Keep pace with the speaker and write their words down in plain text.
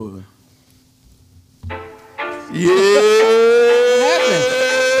Yo,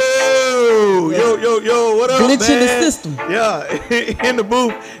 what up, Glitch man? in the system. Yeah, in the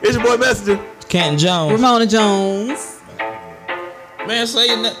booth. It's your boy Messenja. Canton Jones. Ramona Jones. Man, say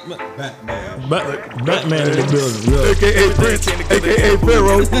your name. Batman in the building. Yeah. AKA Prince, AKA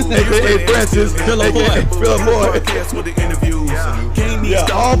Pharaoh, AKA Francis, Philo Boy. Philo Boy. Yeah,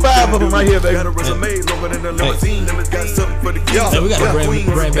 all five of them right here, baby. Yeah, we got to bring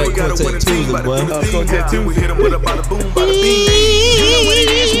back Quartet Tuesday, boy. Quartet Tuesday.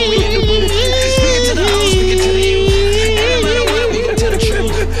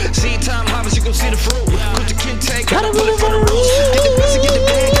 See time harvest, you gon' see the fruit. Put the kid take, gotta put it for the rules. Get the best, get the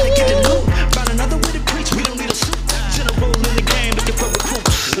bag, gotta get the loot. Find another way to preach, we don't need a suit. General in the game, looking for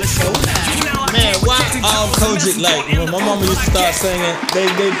recruits. Let's go now. Man, why all Kojic, like, when my mama used to start singing, they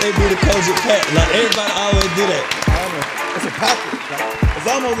do the Kojic pat. Like, everybody always do that. I don't know. It's a pocket. It's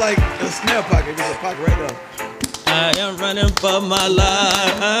almost like a snare pocket. It's a pocket right there. I am running for my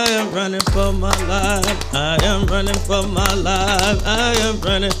life. I am running for my life. I am running for my life. I am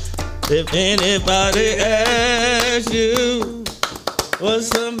running. If anybody asks you what's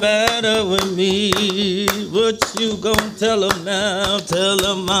the matter with me, what you gonna tell them now? Tell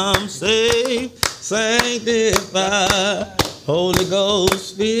them I'm saved, sanctified, Holy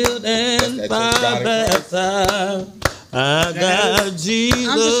Ghost filled and fire baptized. I got Jesus.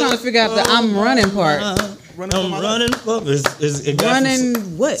 I'm just trying to figure out the I'm running part. I'm running for it got running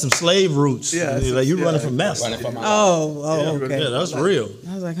what? Some slave roots. Yeah, like you running for master. Okay. Yeah, that's real.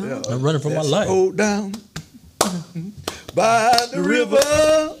 I was like, huh? Yeah. I'm running for my life. Go down by the river.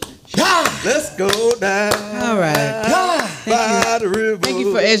 Let's go down. All right. By the river. Thank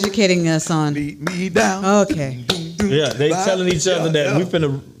you for educating us on. Meet me down. Okay. Yeah, they telling each other that we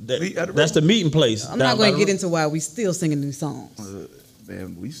finna. That's the meeting place. I'm not going to get into why we still singing new songs.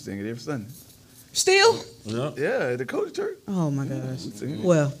 Man, we sing it every Sunday. Still? Yeah, the Cody Church. Oh my gosh.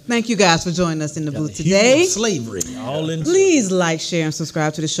 Well, thank you guys for joining us in the booth today. Slavery, all in. Please like, share, and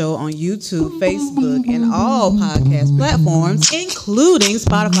subscribe to the show on YouTube, Facebook, and all podcast platforms, including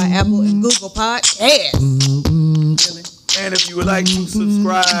Spotify, Apple, and Google Podcasts. And if you would like to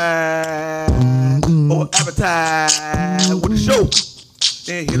subscribe or advertise with the show,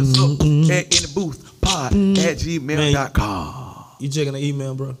 then hit us up at in the booth pod@gmail.com. You checking the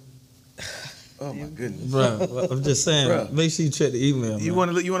email, bro? Oh my goodness, Bro, I'm just saying. Bro. Make sure you check the email. You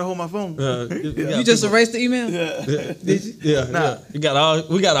want to hold my phone? You just erased the email? Yeah. Did you? Yeah. Nah.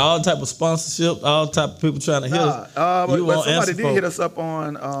 We got all type of sponsorship, all type of people trying to hit us. But somebody did hit us up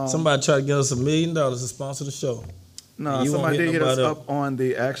on. Somebody tried to get us $1 million to sponsor the show. No, somebody did hit us up on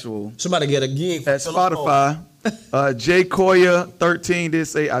the actual. Somebody get a gig at Spotify. J Koya 13 did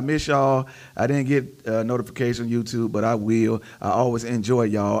say, I miss y'all. I didn't get notification on YouTube, but I will. I always enjoy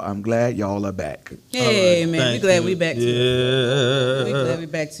y'all. I'm glad y'all are back. Hey, man, Thank we're glad you. we back too. Yeah. We're glad we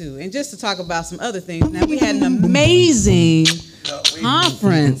back too. And just to talk about some other things. Now, we had an amazing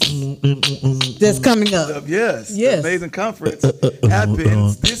conference that's coming up. Yes. The amazing conference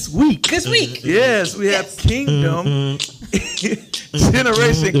happens this week. Yes, we have Kingdom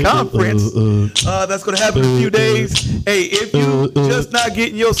Generation Conference. That's going to happen in a few days. Hey, if you just not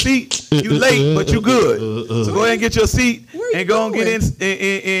getting your seat, you late, but you good. So go ahead and get your seat and go and get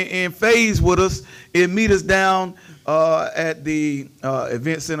in phase with us and meet us down at the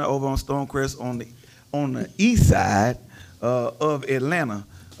event center over on Stonecrest on the east side of Atlanta.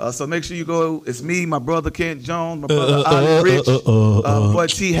 So make sure you go. It's me, my brother Canton Jones, my brother Ollie Rich, boy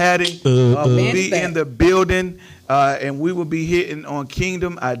T Hattie will be in the building, and we will be hitting on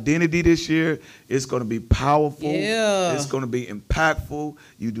Kingdom Identity this year. It's going to be powerful. Yeah. It's going to be impactful.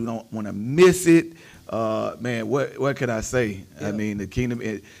 You do not want to miss it. Man, what can I say? Yeah. I mean, the Kingdom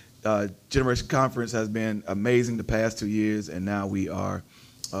Generation Conference has been amazing the past 2 years, and now we are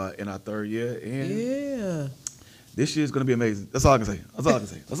in our third year. And this year is going to be amazing. That's all I can say. That's all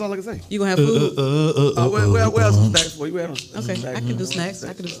I can say. You going to have food? Where else some snacks for you? Okay, I can do snacks.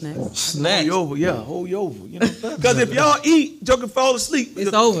 Snacks. Hold you over. Yeah, hold you over. You know, because if y'all eat, Joe can fall asleep.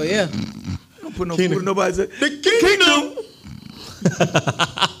 It's over, yeah. Don't put no food in nobody's head. The Kingdom.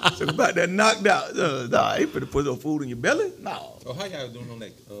 So about that knocked out. Nah, ain't finna put no food in your belly. No. Oh, how y'all doing on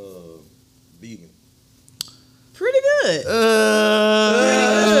that vegan? Pretty good.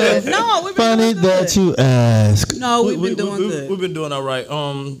 No, we've been funny doing good. that you ask. No, we've been doing good. We've been doing all right.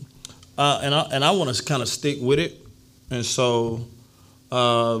 And I want to kind of stick with it, and so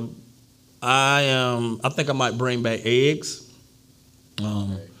I think I might bring back eggs,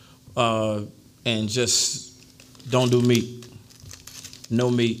 and just don't do meat. No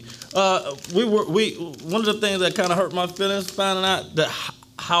meat. One of the things that kind of hurt my feelings finding out that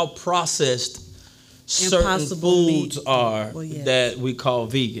how processed certain Impossible foods meat. are Well, yes. that we call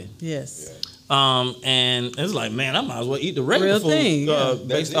vegan. Yes. And it's like, man, I might as well eat the regular Real food thing, yeah.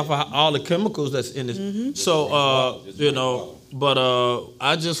 based off of all the chemicals that's in this. So, you know, but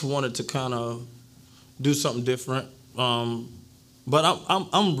I just wanted to kind of do something different. But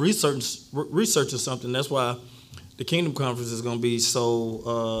I'm researching something. That's why the Kingdom Conference is going to be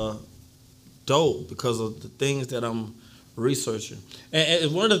so dope, because of the things that I'm researching.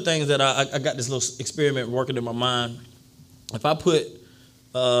 And one of the things that I got this little experiment working in my mind. If I put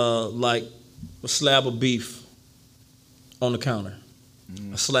like a slab of beef on the counter,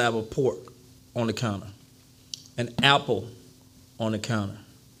 a slab of pork on the counter, an apple on the counter,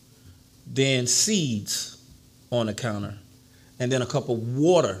 then seeds on the counter, and then a cup of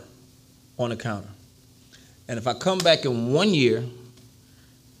water on the counter. And if I come back in 1 year,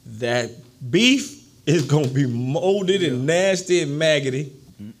 that beef is going to be molded and nasty and maggoty.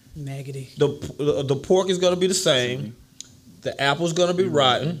 Maggoty. The pork is going to be the same. The apple's going to be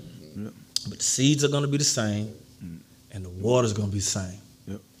rotten. But the seeds are going to be the same. And the water's going to be the same.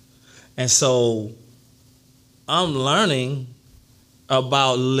 And so I'm learning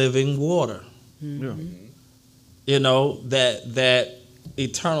about living water. You know, that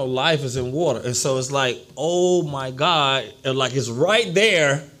eternal life is in water. And so it's like, oh my God, and like it's right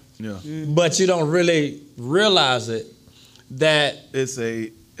there, but you don't really realize it. That it's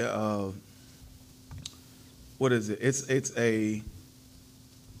a what is it? It's a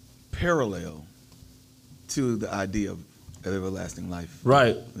parallel to the idea of everlasting life.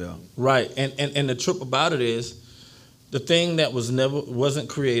 Right. Yeah. Right. And the trip about it is, the thing that wasn't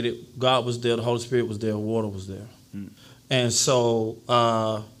created, God was there, the Holy Spirit was there, water was there. And so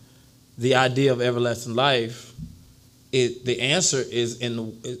the idea of everlasting life, the answer is in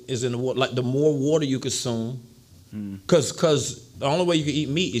the water. Like the more water you consume, because the only way you can eat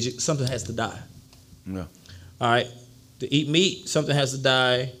meat is something has to die. Yeah. All right. To eat meat, something has to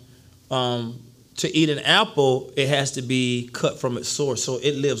die. To eat an apple, it has to be cut from its source, so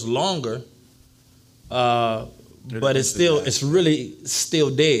it lives longer. But it's really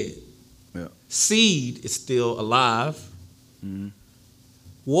still dead. Yeah. Seed is still alive.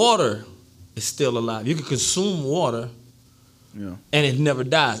 Water is still alive. You can consume water, and it never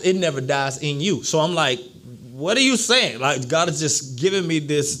dies. It never dies in you. So I'm like, what are you saying? Like, God is just giving me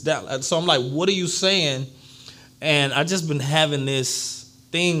this, that. So I'm like, what are you saying? And I just been having this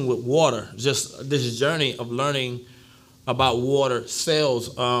thing with water, just this journey of learning about water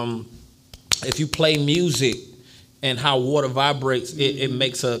cells. If you play music and how water vibrates, it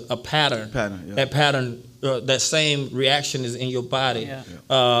makes a pattern. That pattern, that same reaction is in your body.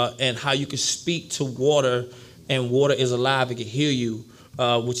 And how you can speak to water, and water is alive, it can hear you,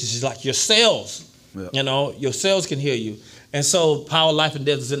 which is like your cells. You know, your cells can hear you. And so power, life, and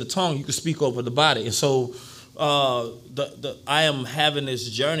death is in the tongue. You can speak over the body. And so I am having this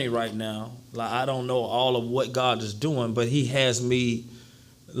journey right now. Like, I don't know all of what God is doing, but He has me,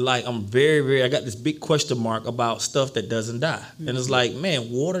 like, I'm very, I got this big question mark about stuff that doesn't die. And it's like,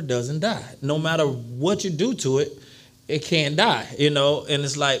 man, water doesn't die. No matter what you do to it, it can't die, you know? And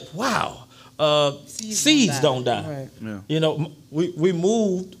it's like, wow, seeds don't die. Right. You know, we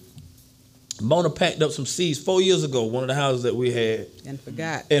moved, Mona packed up some seeds 4 years ago, one of the houses that we had. And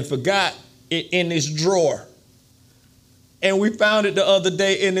forgot it in this drawer. And we found it the other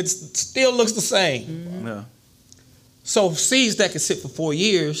day, and it still looks the same. Yeah. So seeds that can sit for 4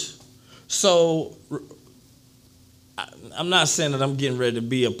 years. So I'm not saying that I'm getting ready to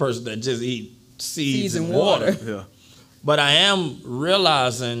be a person that just eat seeds and water. Yeah. But I am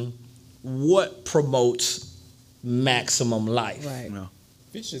realizing what promotes maximum life. Right. Yeah.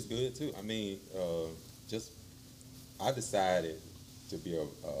 Fish is good too. I mean, I decided to be a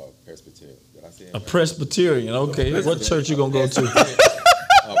Presbyterian. Did I say it A right? Presbyterian, okay. What church you gonna go to?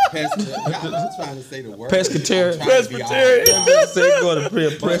 I'm trying to say the word. Pescatarian. Presbyterian. Say go to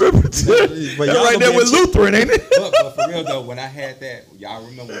Presbyterian. But You're y'all right gonna there be with Lutheran, ain't it? But for real though, when I had that, y'all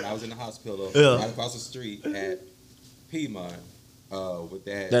remember when I was in the hospital right across the street at Piedmont with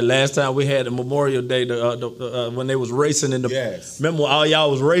that last time we had a Memorial Day, when they was racing in the. Yes. Remember when all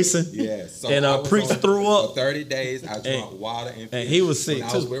y'all was racing? Yes. So And I was priest on- threw up. For 30 days, I drank water and fish. and he was sick, when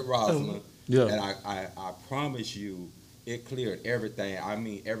I was too. with Rosalind. Yeah. And I promise you, it cleared everything. I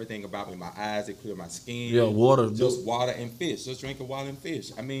mean, everything about me. My eyes, it cleared my skin. Yeah, water. Just water and fish. Just drinking water and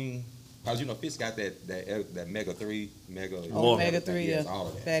fish. I mean, because, you know, fish got that omega-3, Omega-3, yes, all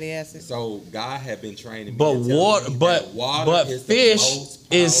of that. fatty acids. So God had been training me. But and telling water, me but that water is the fish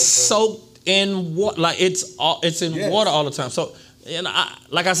most is powerful- soaked in water. Like it's in Yes. water all the time. So, and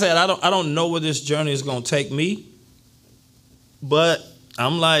like I said, I don't know where this journey is gonna take me. But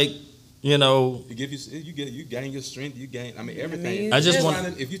I'm like, You know, You gain your strength. You gain. I mean, everything. I just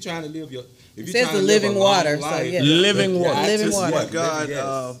want. If you're trying to live your, if It you're says trying the to living live a long water, so life, yeah. Living water. Living water. What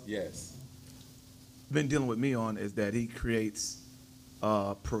God yes. been dealing with me on is that He creates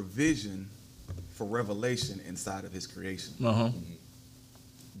provision for revelation inside of His creation.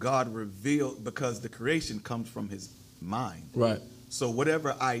 God revealed, because the creation comes from His mind. Right. So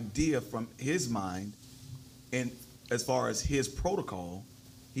whatever idea from His mind, and as far as His protocol,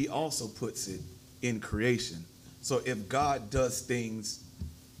 He also puts it in creation. So if God does things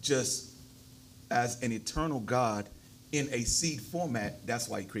just as an eternal God in a seed format, that's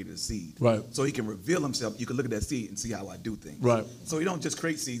why He created a seed. Right. So He can reveal Himself. You can look at that seed and see how I do things. Right. So He don't just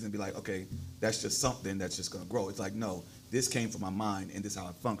create seeds and be like, okay, that's just something that's just going to grow. It's like, no, this came from my mind and this is how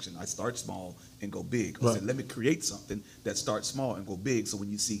I function. I start small and go big. I said, let me create something that starts small and go big, so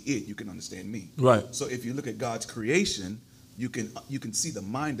when you see it, you can understand me. Right. So if you look at God's creation, you can see the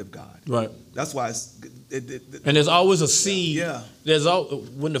mind of God. Right. That's why And there's always a seed. Yeah. There's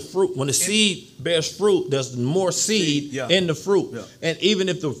when the seed bears fruit, there's more seed in the fruit. Yeah. And even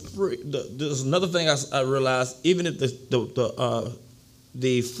if there's another thing I realized, even if the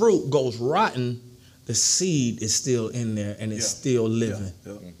fruit goes rotten, the seed is still in there and it's still living.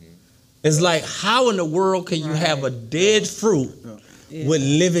 Yeah. It's like, how in the world can you have a dead fruit with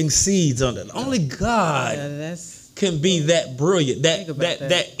living seeds on it? Only God can be that brilliant.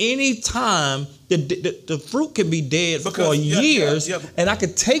 That any time the fruit can be dead for years, and I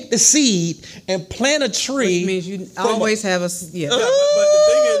could take the seed and plant a tree. Which means you always have a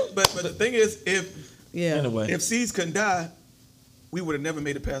But the thing is, Anyway. if seeds couldn't die, we would have never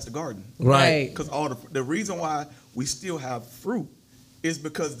made it past the garden. Right. Because the reason why we still have fruit is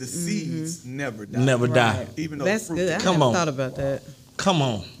because the seeds never die. Never die. Even though that's the fruit good. I Come never on. thought about that. Come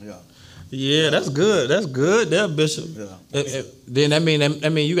on. Yeah. Yeah, that's good. That's good there, Bishop. Yeah. Then that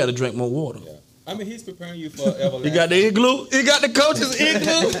mean you got to drink more water. Yeah. I mean, He's preparing you for everlasting. You got the igloo? You got the coach's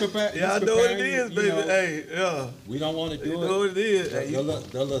igloo? Yeah, I know what it is, baby. Hey, yeah. We don't want to do You it. know what it is. Hey, The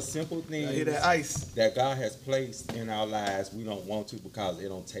little simple I hear things that ice. that God has placed in our lives, we don't want to because it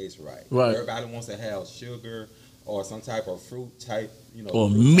don't taste right. Right. Everybody wants to have sugar or some type of fruit type, Or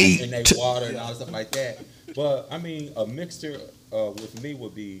fruit meat. in their water and all stuff like that. But I mean, a mixture with me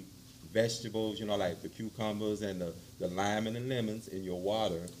would be vegetables, like the cucumbers and the lime and the lemons in your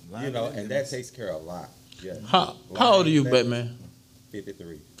water, and that takes care of a lot. Yeah. How old are you, Batman?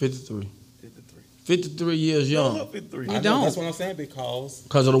 53. 53. 53 years young. No, 53. You don't. That's what I'm saying, because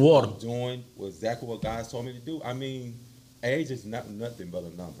Because of the water. I'm doing exactly what God's told me to do. I mean, age is nothing but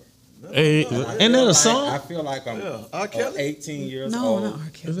a number. Hey, ain't that a song? I feel like I'm R. Kelly? 18 years No, old. not R.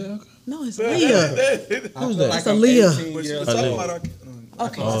 Kelly. Is that okay? No, it's I Leah. feel Who's that? like It's I'm Aaliyah. 18 But she years was talking old. about our.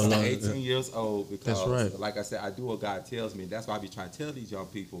 Okay. Oh, I'm no. 18 years old because, That's right. like I said, I do what God tells me. That's why I be trying to tell these young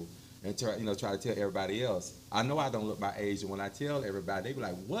people and try to tell everybody else. I know I don't look my age, and when I tell everybody, they be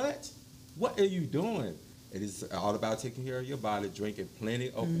like, "What? What are you doing?" It is all about taking care of your body, drinking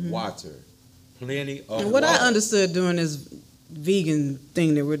plenty of water, plenty of. And what water. I understood during this vegan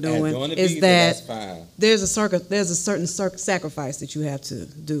thing that we're And doing doing the is vegan, that that's fine. there's a certain sacrifice that you have to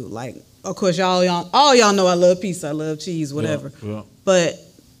do. Like, of course, all y'all know I love pizza, I love cheese, whatever. Yeah. But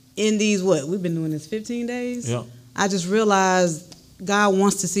in these, we've been doing this 15 days. Yeah. I just realized God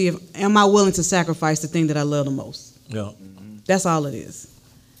wants to see am I willing to sacrifice the thing that I love the most. Yeah. That's all it is.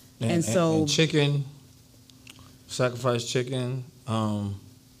 And so- and chicken, sacrifice chicken.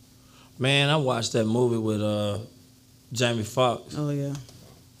 Man, I watched that movie with Jamie Foxx. Oh yeah.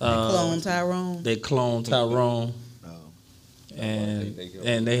 Clone Tyrone. They cloned Tyrone, and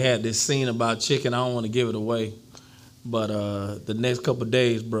they had this scene about chicken. I don't want to give it away, but the next couple of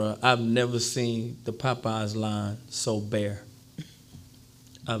days, bro, I've never seen the Popeyes line so bare.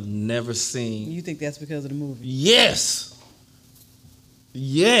 I've never seen. You think that's because of the movie? Yes.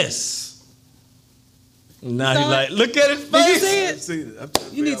 Now he's saw like, look at his Did you face. see it?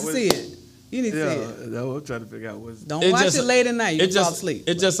 You need to see it. You need to see it. No, I'm trying to figure out what's. Don't It's watch just- it late at night. You can fall asleep.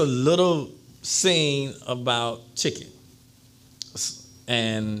 It's just a little scene about chicken,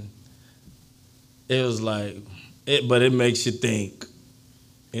 and it was like, but it makes you think.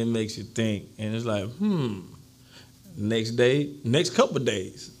 It makes you think, and it's like, next couple of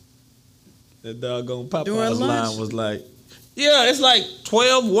days, the doggone During Popeyes lunch? line was like, yeah, it's like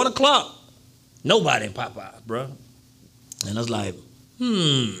 12, 1 o'clock. Nobody in Popeyes, bro. And I was like,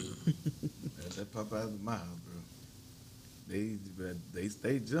 That Popeyes in my house, bro. They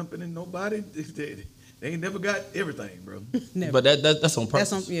stay jumping and nobody. They ain't never got everything, bro. Never. But that's on purpose.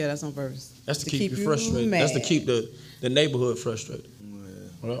 That's on purpose. That's to keep you frustrated. mad. That's to keep the neighborhood frustrated.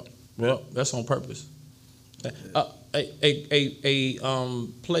 Yeah. Well, that's on purpose. a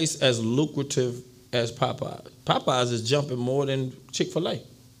place as lucrative as Popeyes. Popeyes is jumping more than Chick-fil-A.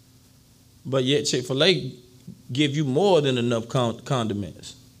 But yet Chick-fil-A give you more than enough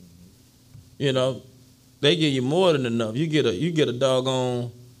condiments. You know, they give you more than enough. You get a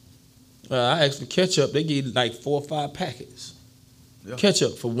doggone. I asked for ketchup. They give you like 4 or 5 packets. Yeah.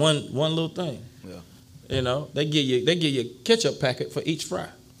 Ketchup for one little thing. Yeah. You know, they give you a ketchup packet for each fry.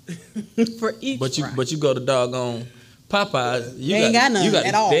 For each fry. But you go to doggone Popeyes. They ain't got none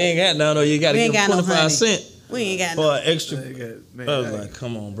at all. They ain't got none, or you got to give them 25 cents. We ain't got for an extra. Man, I was like,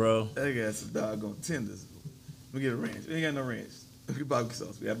 come on, bro. They got some doggone tenders. We get a ranch. We ain't got no ranch. We get barbecue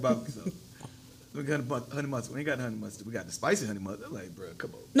sauce. We got barbecue sauce. We got honey mustard. We ain't got honey mustard. We got the spicy honey mustard. I'm like, bro,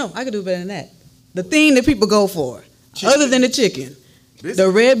 come on. No, I could do better than that. The thing that people go for, other than the chicken, the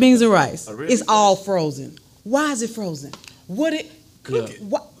red beans and rice, it's all frozen. Why is it frozen? What it cook it?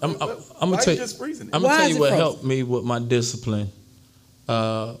 I'm gonna tell you. I'm gonna tell you what helped me with my discipline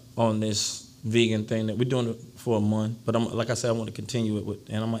on this vegan thing that we're doing it for a month. But like I said, I want to continue it with,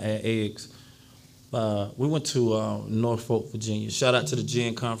 and I'm gonna add eggs. We went to Norfolk, Virginia. Shout out to the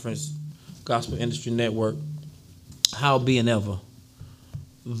Gen Conference, Gospel Industry Network. How being ever,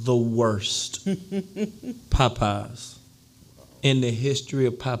 the worst Popeyes in the history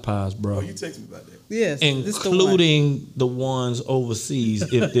of Popeyes, bro. Oh, you text me about that. Yes, including the ones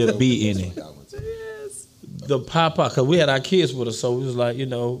overseas, if there be any. Yes. The Popeye, because we had our kids with us, so we was like, we're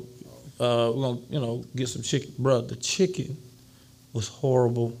gonna, get some chicken. Bro, the chicken was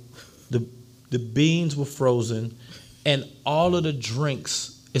horrible. The beans were frozen, and all of the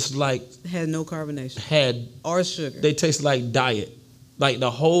drinks, it's like had no carbonation. Or sugar. They taste like diet. Like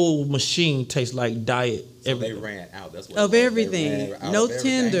the whole machine tastes like diet. So they ran out. That's what of everything. No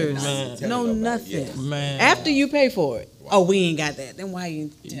tenders. No nothing. Yes. Man. After you pay for it. Wow. Oh, we ain't got that. Then why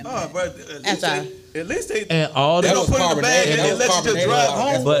you? But at least they and all they don't put it in the bag and they let you just drive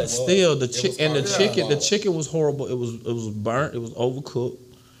home. But still, the chicken was horrible. It was burnt. It was overcooked.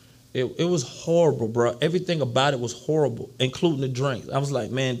 It was horrible, bro. Everything about it was horrible, including the drinks. I was like,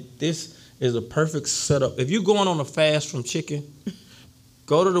 man, this is a perfect setup. If you're going on a fast from chicken,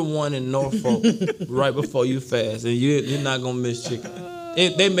 go to the one in Norfolk right before you fast, and you're not gonna miss chicken.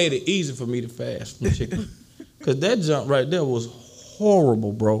 They made it easy for me to fast from chicken, cause that junk right there was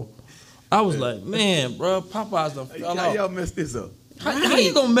horrible, bro. I was like, man, bro, Popeyes done fell off. Y'all messed this up. How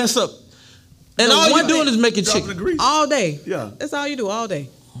you gonna mess up? And all you doing is making chicken all day. Yeah, that's all you do all day.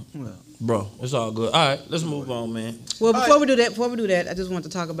 Well, bro, it's all good. All right, let's move on, man. Well, before we do that, I just want to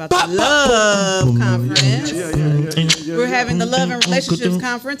talk about the Love Conference. Yeah. We're having the Love and Relationships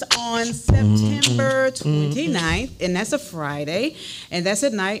Conference on September 29th, and that's a Friday, and that's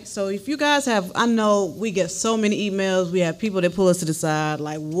at night. So if you guys I know we get so many emails. We have people that pull us to the side,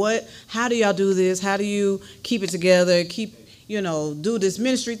 like, how do y'all do this? How do you keep it together? Do this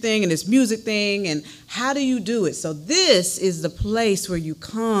ministry thing and this music thing, and how do you do it? So this is the place where you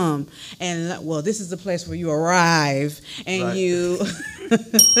come, and this is the place where you arrive, and right. you. at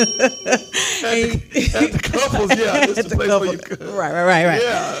the couples, this is the place where you come. Right.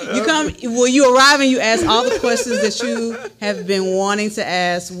 Yeah, you come. Well, you arrive and you ask all the questions that you have been wanting to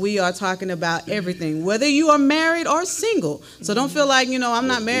ask. We are talking about everything, whether you are married or single. So don't feel like I'm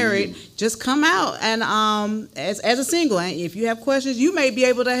not married. Just come out and as a single, and if you have questions, you may be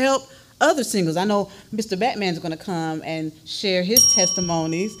able to help other singles. I know Mr. Batman's going to come and share his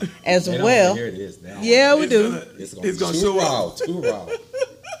testimonies as well. Hear this now. Yeah, we do. It's going to show out. Too raw.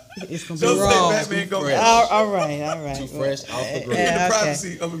 It's going to be raw. Batman go all right. Too fresh off the grill. In the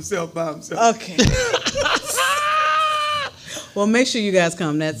privacy of himself by himself. Okay. Well, make sure you guys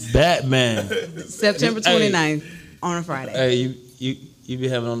come. That's Batman. September 29th on a Friday. Hey, you be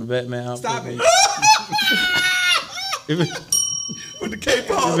having on the Batman outfit? Stop it. With the cape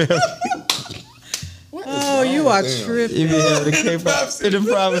on. Oh, you are tripping. You be having the cape on in the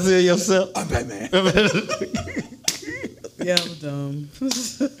privacy of yourself. I'm Batman. Yeah, I'm dumb.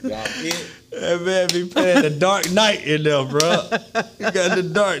 That man be playing the Dark Knight in there, bro. You got the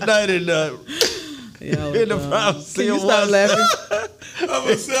Dark Knight in there. In the privacy. Can you stop laughing? I'm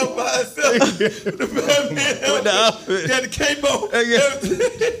myself by myself. The Batman with the outfit. Got the cape on.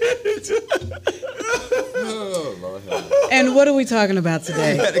 Oh, Lord. And what are we talking about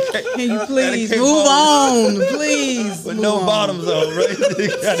today? Can you please move on? Please. With no bottoms on, right?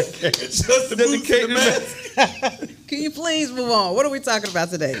 Just the cape and the mask. Can you please move on? What are we talking about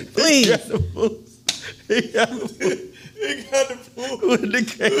today? Please. He got the fool. With the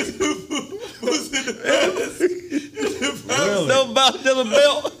cape. Who's in the mask? No belt, just a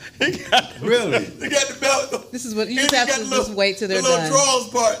belt. Really? They got the belt. This is what you And just they have got to the just wait till they're the little done. drawers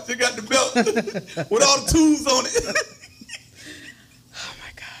part. They got the belt with all the tools on it. Oh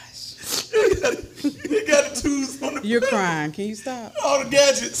my gosh. They got the tools on the You're belt. crying. Can you stop? All the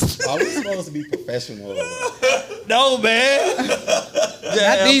gadgets. Are we supposed to be professional? No, man.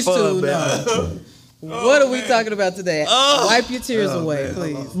 Not these two, no. What are we talking about today? Oh. Wipe your tears away, man.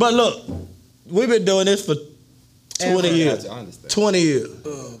 please. But look, we've been doing this for 20 years. I understand. 20 years.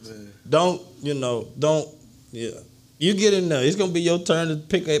 Oh man. Don't, yeah. You get in there. It's going to be your turn to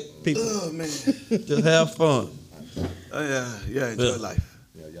pick up people. Oh man. Just have fun. Yeah. Enjoy Yeah. life.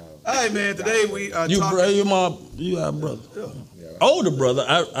 Yeah, y'all. All right, man. Today we are You talking. you got a brother. Yeah. Older brother.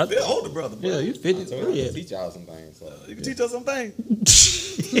 They're older brother. Bro. Yeah, you I told you 53. to Yeah. teach y'all some things. So. You can teach us something.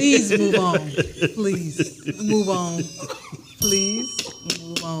 Please move on. Please move on. Please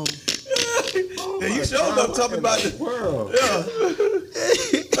move on. Yeah, you sure enough talking about the world.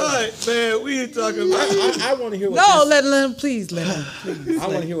 Yeah. All right, man. We ain't talking about. I want to hear what No, this, let him. Please let him. Please. I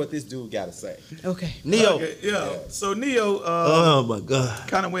want to hear what this dude got to say. Okay. Neo. Okay, yeah. So Neo Oh, my God.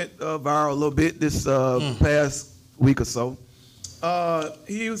 kind of went viral a little bit this past week or so.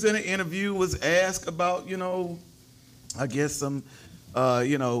 He was in an interview, was asked about, I guess some,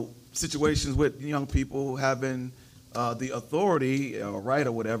 situations with young people having the authority or right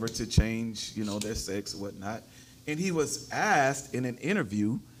or whatever to change, their sex or whatnot. And he was asked in an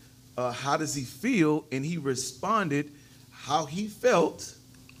interview, how does he feel? And he responded how he felt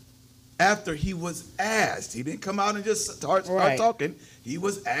after he was asked. He didn't come out and just start Right. talking. He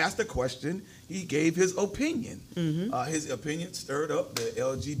was asked a question. He gave his opinion. Mm-hmm. His opinion stirred up the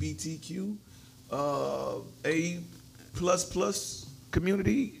LGBTQ A plus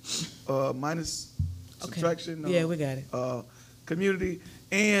community minus subtraction. Yeah, we got it. Community,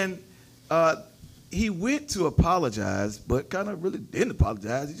 and he went to apologize, but kind of really didn't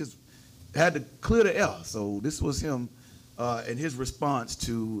apologize. He just had to clear the air. So this was him and his response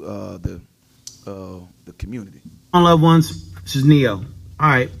to the community. My loved ones, this is Neo. All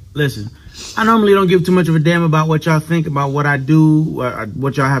right, listen. I normally don't give too much of a damn about what y'all think about what I do,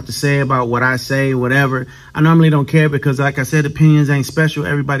 what y'all have to say about what I say, whatever. I normally don't care because, like I said, opinions ain't special.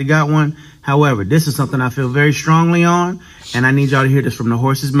 Everybody got one. However, this is something I feel very strongly on, and I need y'all to hear this from the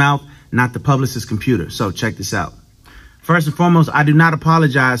horse's mouth, not the publicist's computer. So check this out. First and foremost, I do not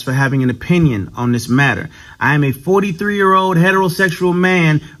apologize for having an opinion on this matter. I am a 43-year-old heterosexual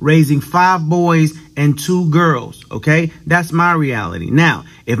man raising 5 boys and 2 girls, okay? That's my reality. Now,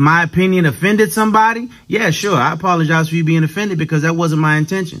 if my opinion offended somebody, yeah, sure, I apologize for you being offended because that wasn't my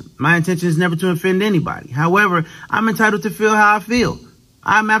intention. My intention is never to offend anybody. However, I'm entitled to feel how I feel.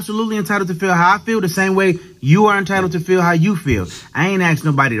 I'm absolutely entitled to feel how I feel the same way you are entitled to feel how you feel. I ain't asked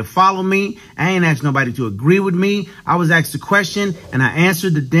nobody to follow me. I ain't asked nobody to agree with me. I was asked a question and I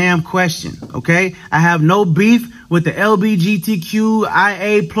answered the damn question, okay? I have no beef with the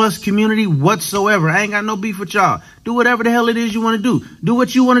LGBTQIA plus community whatsoever. I ain't got no beef with y'all. Do whatever the hell it is you want to do. Do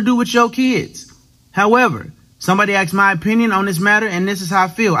what you want to do with your kids. However, somebody asked my opinion on this matter, and this is how I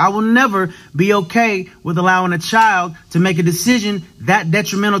feel. I will never be okay with allowing a child to make a decision that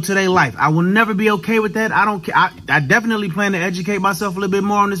detrimental to their life. I will never be okay with that. I don't care. I definitely plan to educate myself a little bit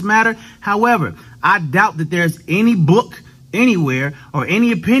more on this matter. However, I doubt that there's any book anywhere or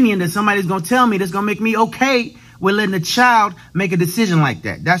any opinion that somebody's going to tell me that's going to make me okay with letting a child make a decision like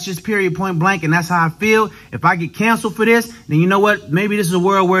that. That's just period, point blank, and that's how I feel. If I get canceled for this, then you know what? Maybe this is a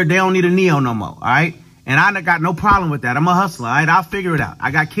world where they don't need a Neo no more, all right? And I got no problem with that. I'm a hustler, all right? I'll figure it out. I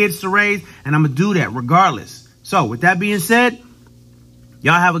got kids to raise, and I'm going to do that regardless. So, with that being said,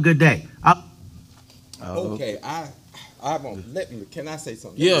 y'all have a good day. Okay, I won't let me. Can I say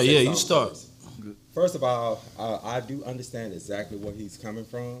something? Yeah, Let me say you something start. first. First of all, I do understand exactly where he's coming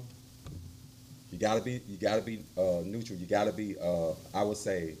from. You gotta be neutral. You gotta be. I would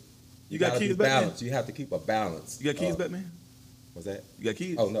say. You got gotta kids, be Batman? balanced. You have to keep a balance. You got kids, Batman? What's that? You got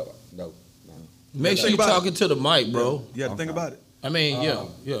kids? Oh no. Make sure Think you're about talking to the mic, bro. You got to think about it. I mean, yeah.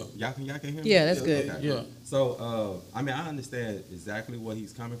 Y'all can hear me? Yeah, that's good. Okay. Yeah. So I mean, I understand exactly where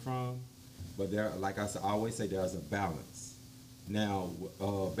he's coming from, but there, like I always say, there's a balance. Now,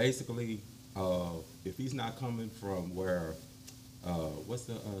 basically, if he's not coming from where, what's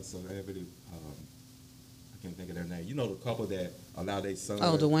the celebrity? I can't think of their name. You know, the couple that allowed their son.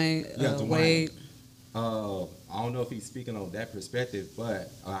 Oh, Dwayne. Dwayne. Wade. I don't know if he's speaking on that perspective,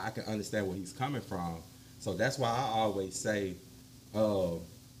 but I can understand where he's coming from. So that's why I always say,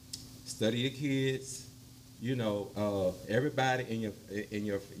 study your kids. You know, everybody in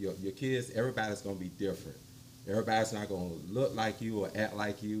your kids, everybody's gonna be different. Everybody's not gonna look like you or act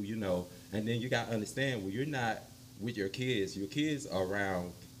like you. You know, and then you gotta understand when you're not with your kids are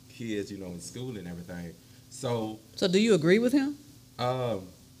around kids, in school and everything. So do you agree with him? Or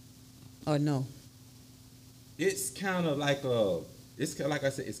no? It's kind of like like I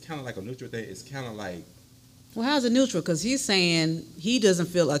said, it's kind of like a neutral thing. It's kind of like. Well, how's it neutral? Because he's saying he doesn't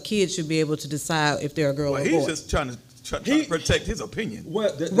feel a kid should be able to decide if they're a girl or a boy. He's just trying to protect his opinion.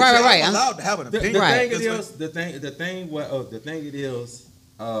 Well, right. I'm allowed to have an opinion. The thing it is.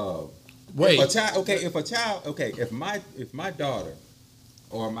 Wait. If my daughter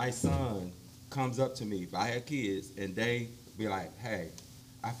or my son comes up to me, if I have kids, and they be like, "Hey,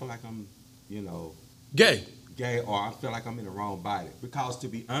 I feel like I'm, gay, or I feel like I'm in the wrong body," because to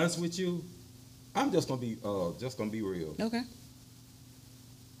be honest with you, I'm just gonna be real. Okay.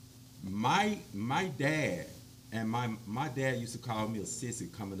 My dad and my dad used to call me a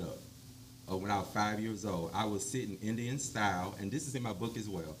sissy coming up. When I was 5 years old, I was sitting Indian style, and this is in my book as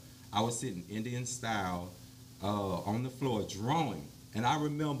well. I was sitting Indian style on the floor drawing, and I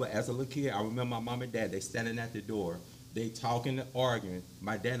remember as a little kid, I remember my mom and dad, they standing at the door, they talking and arguing.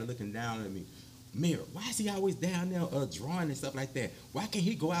 My dad looking down at me. Mirror, why is he always down there drawing and stuff like that? Why can't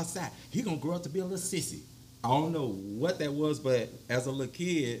he go outside? He gonna grow up to be a little sissy. I don't know what that was, but as a little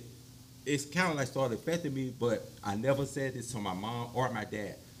kid, it's kind of like started affecting me. But I never said this to my mom or my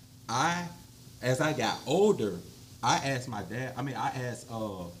dad. As I got older, I asked my dad. I asked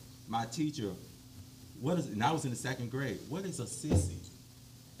my teacher, what is? And I was in the 2nd grade. What is a sissy?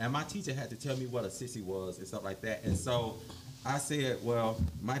 And my teacher had to tell me what a sissy was and stuff like that. And so I said, well,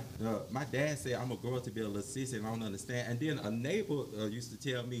 my dad said I'm gonna grow up to be a little sissy, and I don't understand. And then a neighbor used to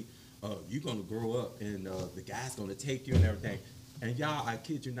tell me, you're gonna grow up, and the guy's gonna take you and everything. And y'all, I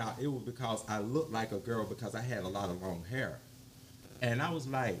kid you not, it was because I looked like a girl because I had a lot of long hair. And I was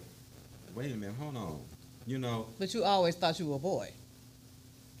like, wait a minute, hold on, But you always thought you were a boy.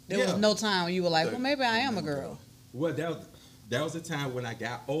 There was no time when you were like, well, maybe I am a girl. Well, that was a time when I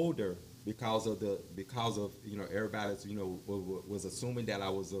got older because of everybody's was assuming that I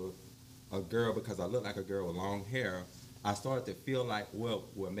was a girl because I looked like a girl with long hair. I started to feel like, well,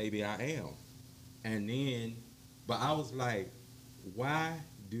 maybe I am. And then, but I was like, why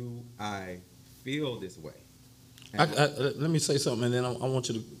do I feel this way? Let me say something, and then I want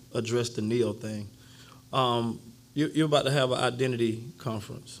you to address the Neo thing. You're about to have an identity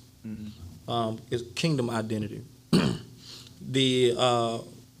conference. Mm-hmm. It's Kingdom Identity. The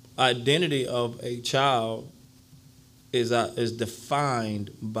identity of a child is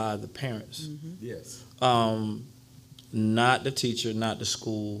defined by the parents. Mm-hmm. Yes. Not the teacher, not the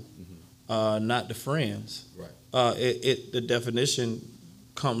school, mm-hmm. Not the friends. Right. The definition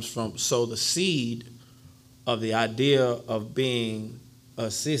comes from, so the seed of the idea of being a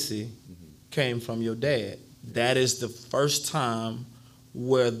sissy mm-hmm. came from your dad. That is the first time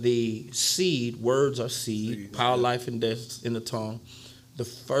where the seed, words are seed, power, life, and death in the tongue. The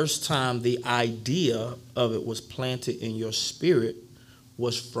first time the idea of it was planted in your spirit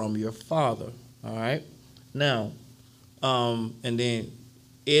was from your father. All right? Now, and then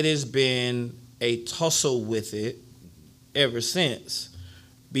it has been a tussle with it ever since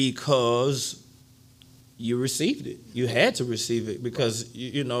because you received it. You had to receive it because,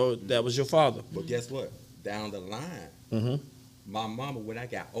 you know, that was your father. But guess what? Down the line, mm-hmm. my mama, when I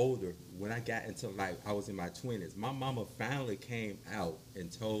got older, when I got into like, I was in my 20s, my mama finally came out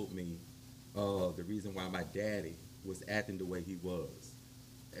and told me the reason why my daddy was acting the way he was.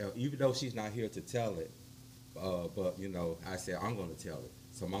 Even though she's not here to tell it, but, you know, I said, I'm going to tell it.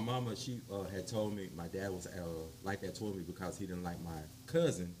 So my mama, she had told me my dad was like that toward me because he didn't like my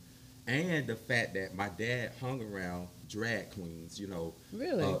cousin. And the fact that my dad hung around drag queens, you know.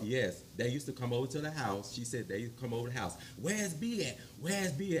 Really? Yes. They used to come over to the house. She said they used to come over to the house. Where's B at?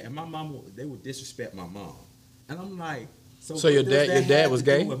 Where's B at? And my mom, they would disrespect my mom. And I'm like, so your dad was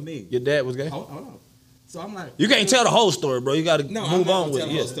gay? Your dad was gay? Hold on. So I'm like, you can't tell the whole story, bro. You got to move on with it.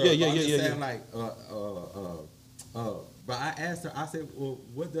 Yes. Yeah. Like, but I asked her, I said, well,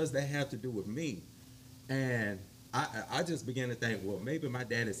 what does that have to do with me? And I just began to think, well, maybe my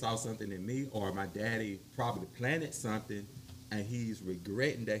daddy saw something in me, or my daddy probably planted something, and he's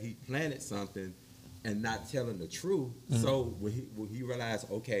regretting that he planted something and not telling the truth. Mm-hmm. So when he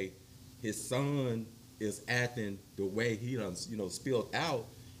realized, okay, his son is acting the way he done, you know, spilled out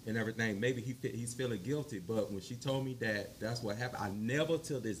and everything, maybe he's feeling guilty. But when she told me that that's what happened, I never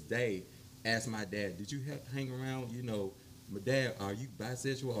till this day asked my dad, did you hang around, you know, my dad, are you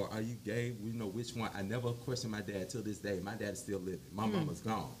bisexual or are you gay? We know which one. I never questioned my dad till this day. My dad is still living. My mama's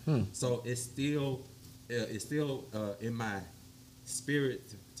gone. So it's still in my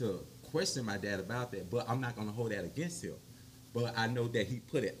spirit to question my dad about that. But I'm not going to hold that against him. But I know that he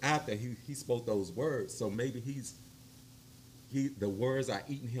put it out there. He spoke those words. So maybe he's the words are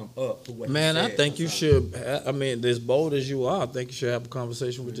eating him up for what Man, he I said think you sometimes. should. I mean, as bold as you are, I think you should have a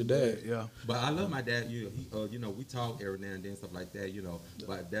conversation with your dad. Yeah. But I love my dad. We talk every now and then, stuff like that.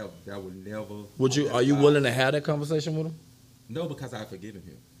 But that would never. Would you? Are you willing to have that conversation with him? No, because I've forgiven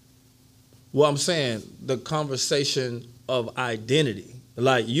him. Well, I'm saying the conversation of identity.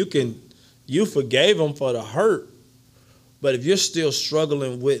 Like you forgave him for the hurt, but if you're still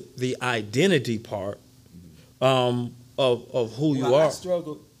struggling with the identity part of who you are. I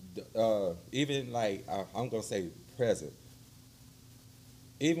struggle, even like I'm gonna say present.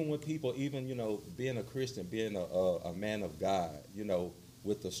 Even with people, being a Christian, being a man of God,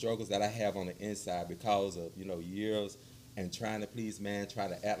 with the struggles that I have on the inside because of years and trying to please man, trying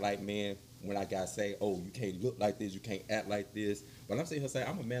to act like man. When I got say, oh, you can't look like this, you can't act like this. But I'm sitting here saying,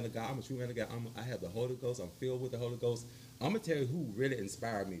 I'm a man of God, I'm a true man of God. I have the Holy Ghost, I'm filled with the Holy Ghost. I'm going to tell you who really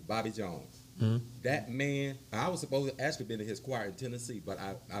inspired me, Bobby Jones. Mm-hmm. That man, I was supposed to actually be in his choir in Tennessee, but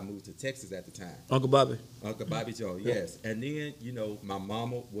I moved to Texas at the time. Uncle Bobby Jones, yes. And then, my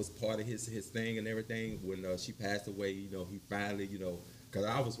mama was part of his thing and everything. When she passed away, he finally, because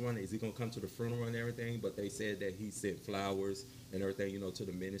I was wondering, is he going to come to the funeral and everything? But they said that he sent flowers and everything, to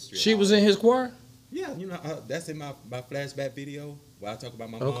the ministry. She was in his choir? Yeah, that's in my flashback video where I talk about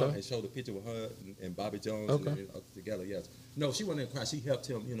my mom and show the picture with her and Bobby Jones and together, yes. No, she wasn't in choir. She helped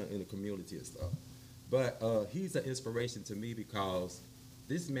him, in the community and stuff. But he's an inspiration to me because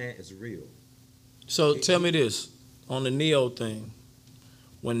this man is real. So tell me this, on the Neo thing.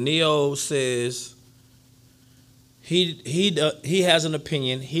 When Neo says he has an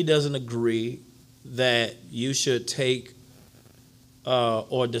opinion, he doesn't agree that you should take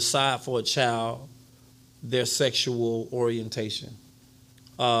or decide for a child their sexual orientation,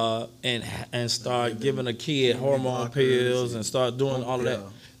 and start giving a kid hormone pills and start doing all of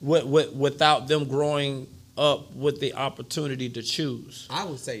that, without them growing up with the opportunity to choose. I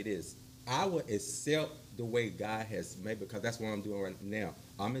would say this: I would accept the way God has made, because that's what I'm doing right now.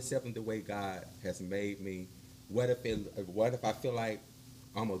 I'm accepting the way God has made me. What if I feel like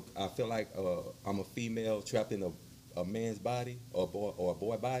I'm a female trapped in a man's body or a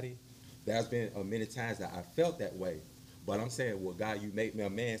boy body? There's been many times that I felt that way, but I'm saying, well, God, you made me a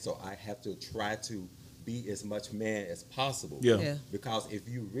man, so I have to try to be as much man as possible. Yeah. Because if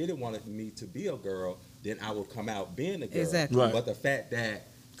you really wanted me to be a girl, then I would come out being a girl. Exactly. Right. But the fact that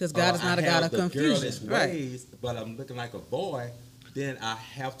because God is not a God of confusion, ways, but I'm looking like a boy, then I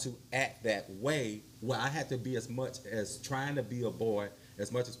have to act that way. Well, I have to be as much as trying to be a boy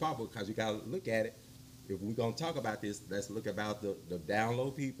as much as possible, because you got to look at it. If we're gonna talk about this, let's look about the down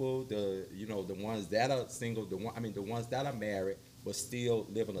low people, the ones that are single, the ones that are married but still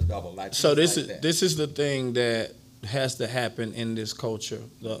living a double life. So this is the thing that has to happen in this culture.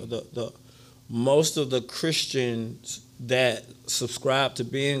 The most of the Christians that subscribe to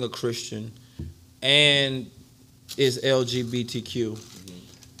being a Christian and is LGBTQ,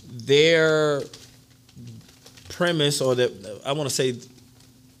 their premise, or I want to say,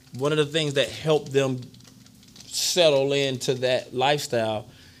 one of the things that helped them settle into that lifestyle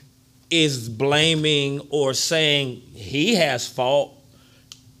is blaming or saying he has fault.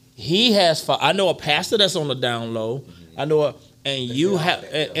 He has fault. I know a pastor that's on the down low. I know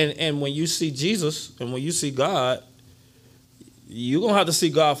and when you see Jesus and when you see God, you're gonna have to see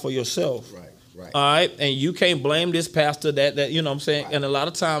God for yourself. Right. All right, and you can't blame this pastor that you know what I'm saying. Right. And a lot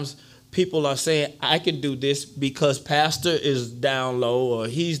of times people are saying, I can do this because pastor is down low, or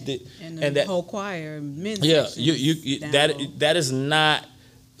he's and that whole choir, men's that is not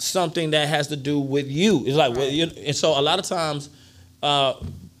something that has to do with you. It's like, and so a lot of times,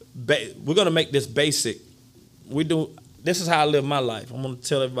 we're gonna make this basic. This is how I live my life. I'm gonna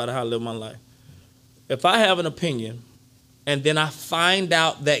tell everybody how I live my life. If I have an opinion, and then I find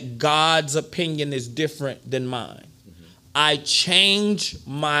out that God's opinion is different than mine, I change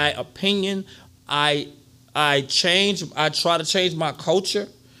my opinion. I try to change my culture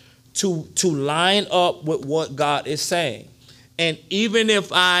to line up with what God is saying. And even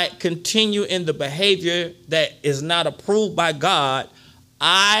if I continue in the behavior that is not approved by God,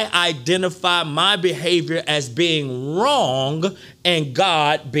 I identify my behavior as being wrong and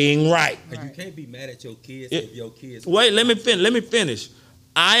God being right. You can't be mad at your kids if your kids... Wait, let me finish.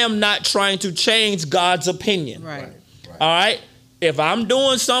 I am not trying to change God's opinion. Right. All right? If I'm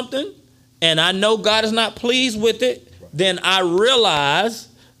doing something and I know God is not pleased with it, then I realize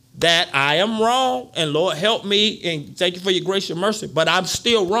that I am wrong, and Lord, help me, and thank you for your grace and mercy, but I'm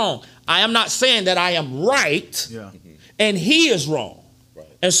still wrong. I am not saying that I am right, and he is wrong. Right.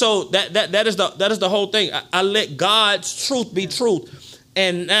 And so that is the whole thing. I let God's truth be truth.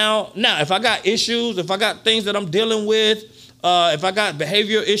 And now if I got issues, if I got things that I'm dealing with, if I got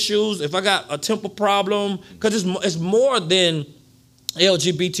behavioral issues, if I got a temper problem, because it's more than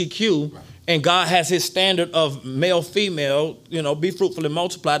LGBTQ, and God has his standard of male, female, be fruitful and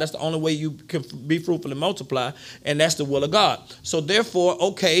multiply. That's the only way you can be fruitful and multiply, and that's the will of God. So therefore,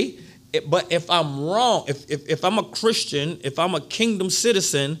 okay, but if I'm wrong, if I'm a Christian, if I'm a kingdom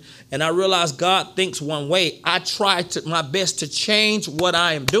citizen, and I realize God thinks one way, I try my best to change what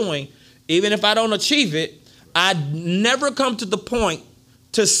I am doing. Even if I don't achieve it, I never come to the point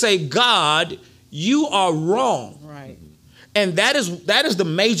to say, God, you are wrong. Right. And that is the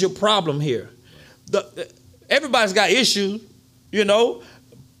major problem here. Everybody's got issues,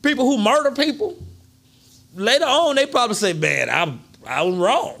 People who murder people, later on they probably say, man, I was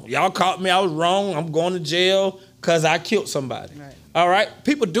wrong. Y'all caught me, I was wrong. I'm going to jail because I killed somebody. Right. All right?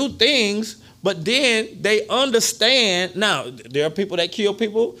 People do things, but then they understand. Now, there are people that kill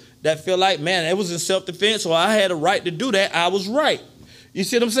people that feel like, man, it was in self-defense, so I had a right to do that. I was right. You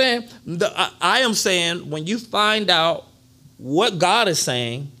see what I'm saying? I am saying when you find out what God is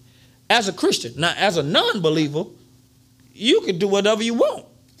saying as a Christian, now as a non-believer, you can do whatever you want.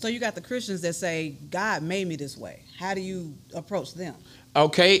 So you got the Christians that say, God made me this way. How do you approach them?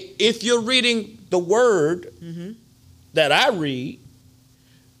 Okay, if you're reading the word that I read,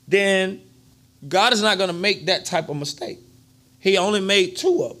 then God is not going to make that type of mistake. He only made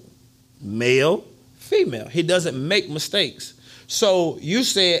two of them, male, female. He doesn't make mistakes. So you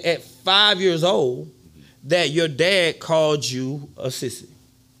said at 5 years old that your dad called you a sissy.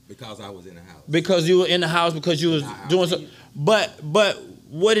 Because I was in the house. Because you were in the house, because you was doing something. But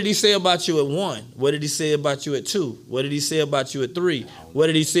what did he say about you at 1? What did he say about you at 2? What did he say about you at 3? What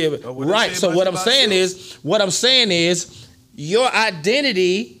did he say about right? So what I'm saying is your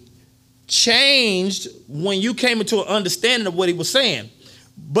identity changed when you came into an understanding of what he was saying.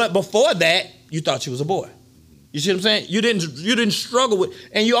 But before that, you thought you was a boy. You see what I'm saying? You didn't struggle with,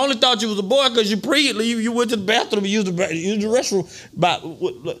 and you only thought you was a boy because you went to the bathroom and used the restroom. But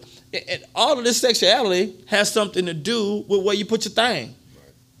look, and all of this sexuality has something to do with where you put your thing.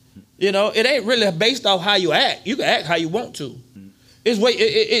 It ain't really based off how you act. You can act how you want to.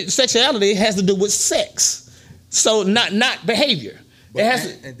 Sexuality has to do with sex, so not behavior.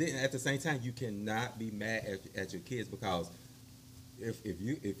 And then at the same time, you cannot be mad at your kids, because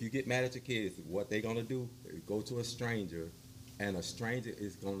if you get mad at your kids, what they're gonna do is go to a stranger, and a stranger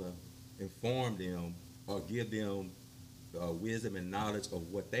is gonna inform them or give them wisdom and knowledge of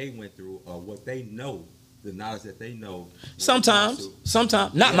what they went through or what they know, the knowledge that they know. Sometimes,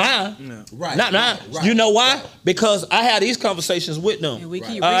 not mine. No. Right. Not mine. Right. You know why? Right. Because I had these conversations with them. And we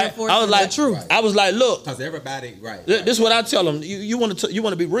keep I reinforcing was like, the truth. I was like, look. Because everybody, right. This is what I tell them. You want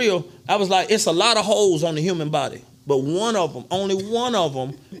to be real? I was like, it's a lot of holes on the human body, but only one of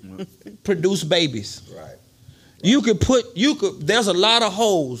them produce babies. Right. There's a lot of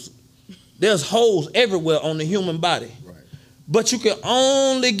holes. There's holes everywhere on the human body. Right. But you can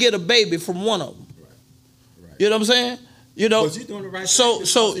only get a baby from one of them. Right. You know what I'm saying? But you doing the right thing.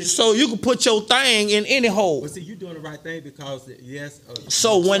 So you can put your thing in any hole. But see, you doing the right thing because yes.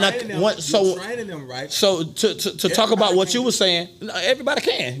 So training them right. So to talk about what you were saying, everybody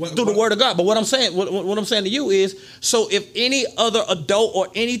can through the word of God. But what I'm saying to you is, so if any other adult or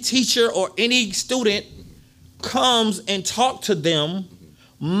any teacher or any student comes and talk to them,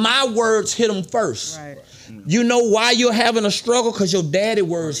 my words hit them first. Right. You know why you're having a struggle? Because your daddy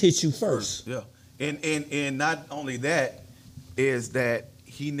words hit you first. Yeah. And not only that, is that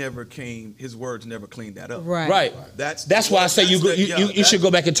his words never cleaned that up. Right. That's why I say you should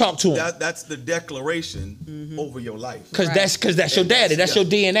go back and talk to him. That's the declaration over your life. Because that's your daddy. That's your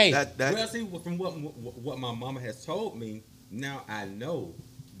DNA. Well, see, from what my mama has told me, now I know.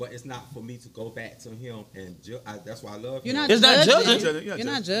 But it's not for me to go back to him and that's why I love him. It's not judging. You're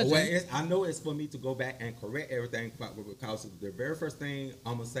not judging. Well, I know it's for me to go back and correct everything, because the very first thing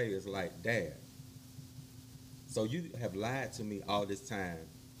I'm going to say is like, Dad, so you have lied to me all this time.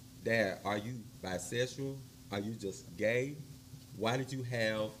 Dad, are you bisexual? Are you just gay? Why did you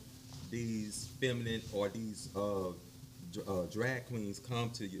have these feminine or these drag queens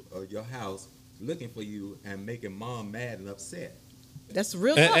come to your house looking for you and making Mom mad and upset? That's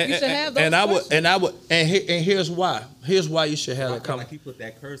real talk. You should have those questions. And here's why. Here's why you should have that comment. Like he put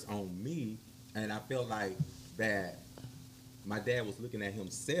that curse on me, and I felt like that my dad was looking at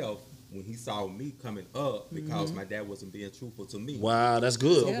himself when he saw me coming up, because my dad wasn't being truthful to me. Wow, that's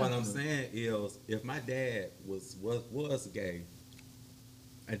good. So what I'm saying is, if my dad was gay,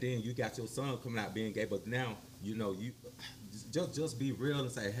 and then you got your son coming out being gay, but now you just be real and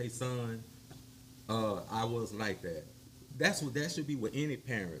say, hey son, I was like that. That should be with any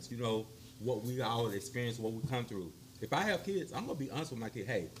parents. What we all experience, what we come through. If I have kids, I'm gonna be honest with my kid.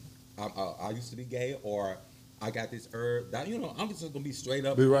 Hey, I used to be gay, or I got this herb. That, I'm just gonna be straight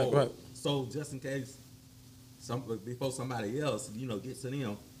up. Be right. So just in case before somebody else, gets to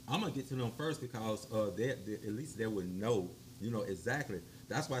them, I'm gonna get to them first because they at least they would know, exactly.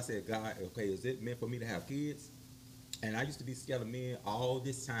 That's why I said, God, okay, is it meant for me to have kids? And I used to be scared of men all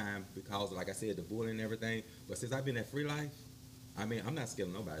this time because, like I said, the bullying and everything. But since I've been at Free Life, I mean, I'm not scared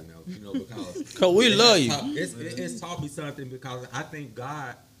of nobody now, because we love you. It's taught me something, because I think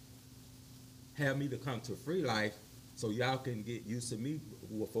God had me to come to Free Life so y'all can get used to me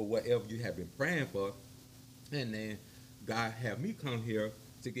for whatever you have been praying for. And then God had me come here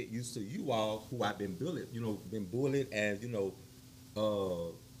to get used to you all who I've been bullied, and,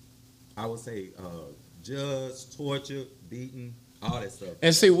 I would say judged, tortured, beaten, all that stuff.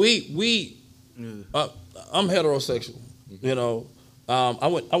 And see, I'm heterosexual. I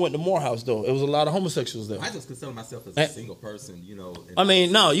went to Morehouse though. It was a lot of homosexuals there. I just consider myself as a single person. I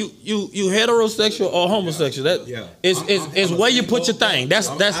mean, no, you heterosexual or homosexual. It's where you put your thing. That's.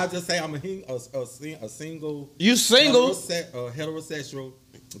 I just say I'm a single. You single? Heterosexual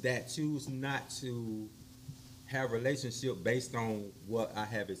that choose not to have a relationship based on what I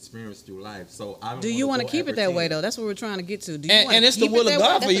have experienced through life. So I don't. Do you want to keep it that way though? That's what we're trying to get to. Do you and it's the will of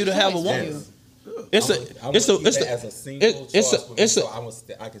God for you to have a woman. It's as a single choice, so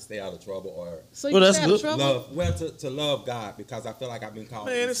I can stay out of trouble, or so you that's stay good. out of trouble? To love God, because I feel like I've been called.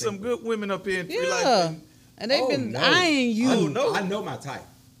 Man, there's some good women up here in Free Life. Yeah, and they've been eyeing you. I know my type.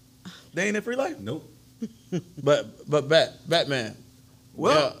 They ain't in Free Life? Nope. but Batman.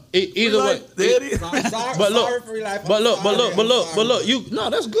 Well, either way, there it is. Sorry, Free Life. But look,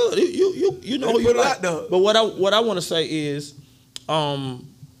 that's good. You know who you like. But what I want to say is,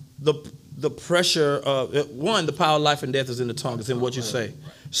 the pressure of the power of life and death is in the tongue. It's in what you say.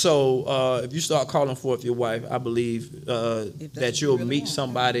 So if you start calling forth your wife, I believe that you'll meet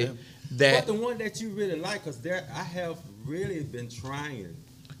somebody that. But the one that you really like, because I have really been trying.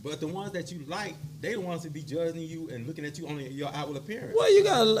 But the ones that you like, they the ones that be judging you and looking at you on your outward appearance. Well, you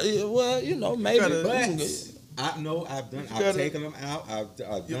gotta, maybe. I know I've taken them out. I've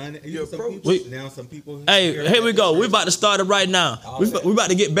done it. Some people. Hey, here we go. We about to start it right now. We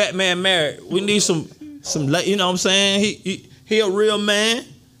about to get Batman married. We need some. You know what I'm saying? He a real man.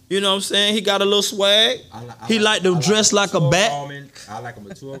 You know what I'm saying? He got a little swag. He like to dress like a bat. I like a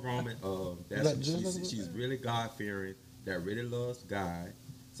mature woman. She's really God fearing. That really loves God.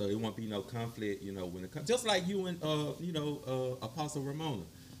 So there won't be no conflict, when it comes. Just like you and Apostle Ramona.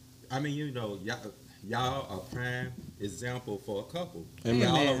 I mean, y'all are prime example for a couple. Amen.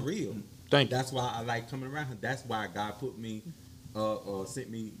 Y'all are real. Thank you. That's why I like coming around here. That's why God put me, sent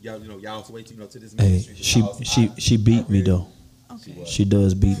me, y'all's way to this ministry. Hey, she beat me though. Okay. She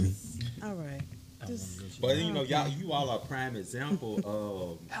does beat me. All right. But you all are prime example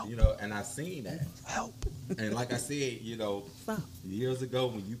of, and I've seen that. Help. And like I said, years ago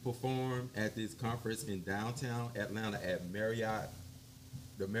when you performed at this conference in downtown Atlanta at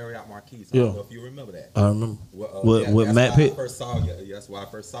the Marriott Marquis. I don't know if you remember that. I remember. With Matt Pitt. That's why I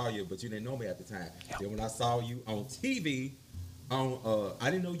first saw you, but you didn't know me at the time. Then when I saw you on TV,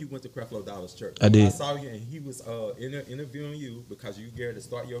 I didn't know you went to Creflo Dollar's church. I did. When I saw you and he was interviewing you because you geared to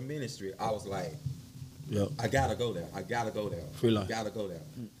start your ministry. I was like, I gotta go there. Free Life. Gotta go there.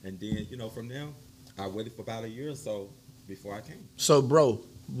 And then, from there, I waited for about a year or so before I came. So, bro,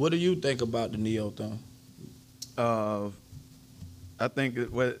 what do you think about the Neo thing? I think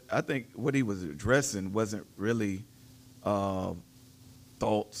what he was addressing wasn't really thoughts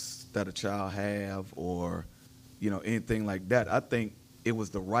that a child have or anything like that. I think it was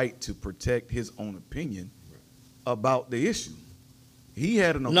the right to protect his own opinion about the issue. He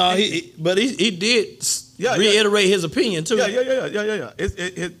had an opinion. No, but he did reiterate his opinion too.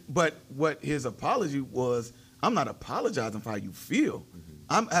 Yeah. But what his apology was, I'm not apologizing for how you feel.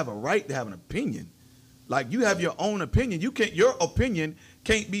 I have a right to have an opinion. Like, you have your own opinion. Your opinion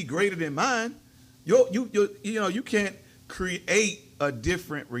can't be greater than mine. You can't create a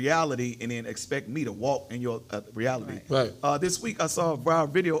different reality and then expect me to walk in your reality. Right. This week I saw a viral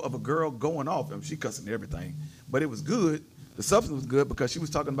video of a girl going off, and she cussing everything, but it was good. The substance was good because she was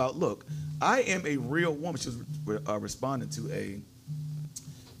talking about, look, I am a real woman. She was responding to a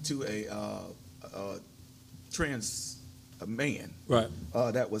trans man, right?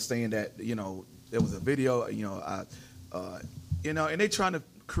 That was saying that there was a video, and they trying to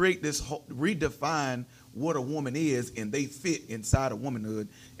create this redefine what a woman is, and they fit inside of womanhood,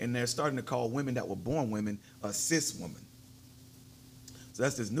 and they're starting to call women that were born women a cis woman. So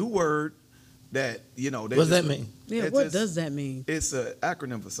that's this new word that What's that mean? Yeah, what does that mean? It's an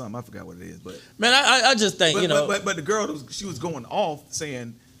acronym for something. I forgot what it is, but Man, I just think but the girl she was going off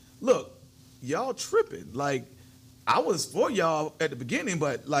saying, "Look, y'all tripping. Like I was for y'all at the beginning,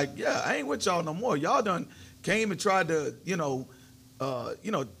 but like I ain't with y'all no more. Y'all done came and tried to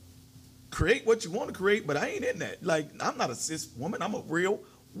create what you want to create, but I ain't in that. Like I'm not a cis woman. I'm a real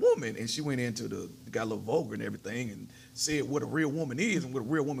woman." And she went into got a little vulgar and everything and said what a real woman is and what a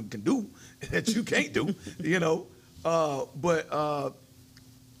real woman can do that you can't do, but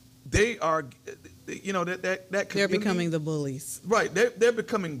they are, that they're becoming the bullies. Right. They're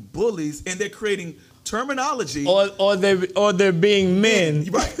becoming bullies, and they're creating terminology. Or they're being men.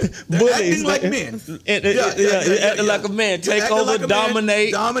 Right. They're bullies. acting like men. Acting like a man. Take over, like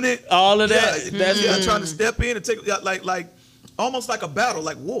dominate. Dominant. All of that. That's trying to step in and take like almost like a battle,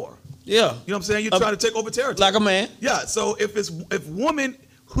 like war. Yeah. You know what I'm saying? You're trying to take over territory. Like a man. Yeah. So if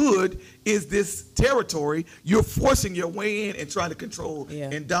womanhood is this territory, you're forcing your way in and trying to control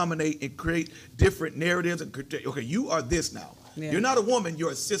and dominate and create different narratives. And okay, you are this now. Yeah. You're not a woman.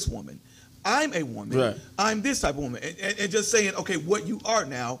 You're a cis woman. I'm a woman. Right. I'm this type of woman. And just saying, okay, what you are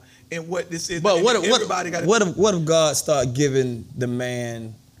now and what this is. But what if God start giving the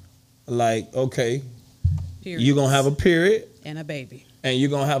man, like, okay, you're going to have a period. And a baby. And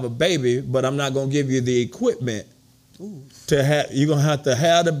you're going to have a baby, but I'm not going to give you the equipment to have. You're going to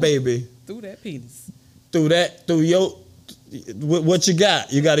have the baby. Through that penis. Through your, what you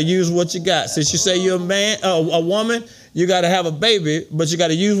got. You got to use what you got. Since you say you're a man, a woman, you got to have a baby, but you got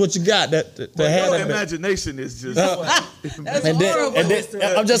to use what you got to have that imagination is just. That's horrible. And then,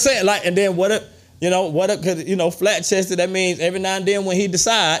 I'm just saying, like, and then what if, because, flat chested, that means every now and then when he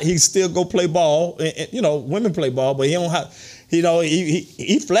decide, he still go play ball. And, women play ball, but he don't have,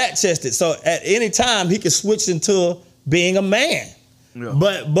 he flat chested. So at any time he can switch into being a man. Yeah.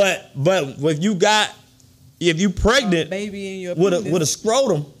 But if you pregnant baby in your with a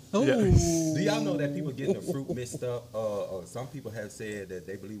scrotum. Yeah. Do y'all know that people getting the fruit mixed up? Some people have said that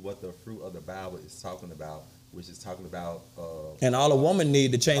they believe what the fruit of the Bible is talking about, which is talking about. And all a woman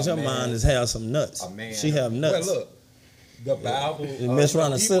need to change her mind is have some nuts. She have nuts. Well, look, the Bible. You mess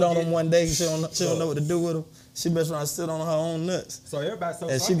around and sit on them one day. She don't know what to do with them. She mess around and sit on her own nuts. So everybody,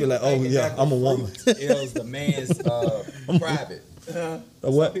 and she be like, "Oh yeah, I'm a woman." Is the man's private?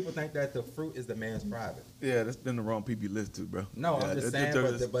 What? Some people think that the fruit is the man's private. Yeah, that's been the wrong people you listen to, bro. No, I'm just saying,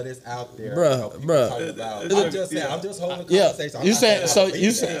 but it's out there. Bruh. I'm just saying, I'm just holding the conversation.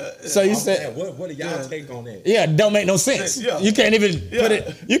 You said, what do y'all take on that? Yeah, don't make no sense. Yeah. You can't even put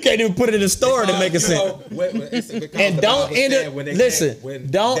it. You can't even put it in the story to make it sense. And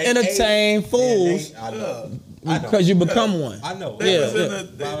don't entertain fools. Because you become one. I know. He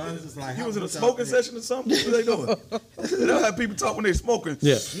was in a smoking session or something. What are they doing? They don't have people talk when they're smoking.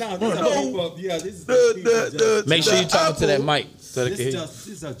 Yeah. Make sure you talk to that mic. So this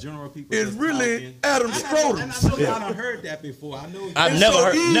is a general people. It's really Adam scrotum. I know y'all done heard that before. I know. I've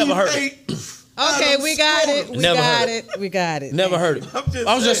never heard it. Okay, we got it. We got it. Never heard it.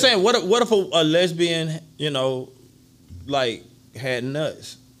 I was just saying, what if a lesbian, like had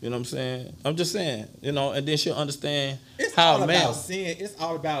nuts? You know what I'm saying? I'm just saying, and then she'll understand how a man. It's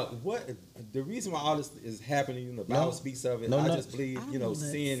all about what the reason why all this is happening. The Bible speaks of it. I just believe,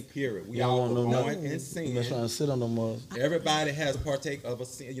 sin. Period. We all born in sin. I'm trying to sit on them. Everybody has partake of a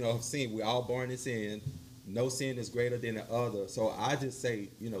sin. Of sin. We all born in sin. No sin is greater than the other. So I just say,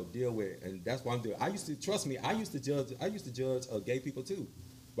 deal with it, and that's what I'm doing. I used to judge gay people too,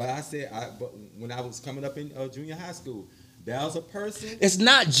 but but when I was coming up in junior high school. There was a person. It's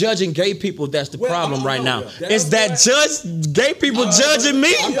not judging gay people that's the problem right now. It's that gay people judging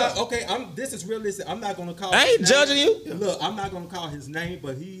me. This is realistic. I'm not going to call. I ain't judging you. Look, I'm not going to call his name,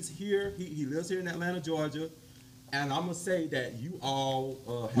 but he's here. He lives here in Atlanta, Georgia, and I'm gonna say that you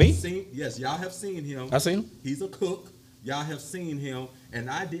all have seen. Yes, y'all have seen him. I seen him. He's a cook. Y'all have seen him, and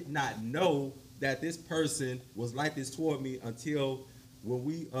I did not know that this person was like this toward me until when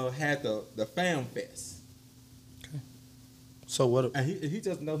we had the Fam Fest. So what? And he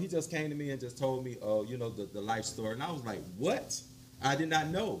just came to me and just told me, the life story, and I was like, what? I did not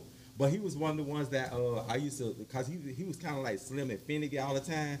know. But he was one of the ones that I used to, because he was kind of like slim and finicky all the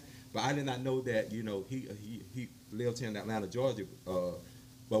time. But I did not know that he lived here in Atlanta, Georgia.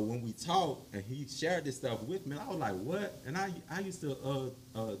 But when we talked and he shared this stuff with me, I was like, what? And I used to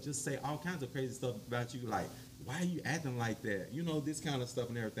just say all kinds of crazy stuff about you, like, why are you acting like that? This kind of stuff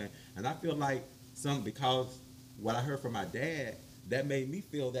and everything. And I feel like because what I heard from my dad, that made me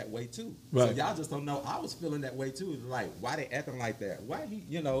feel that way too. Right. So y'all just don't know. I was feeling that way too. Like, why they acting like that? Why he,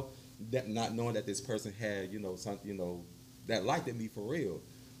 that not knowing that this person had, that liked me for real.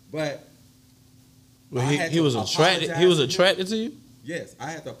 But Well, he was attracted. He was attracted to you. Yes, I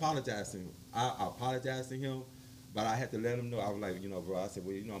had to apologize to him. I apologized to him, but I had to let him know. I was like, bro, I said,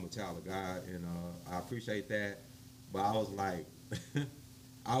 well, I'm a child of God, and I appreciate that. But I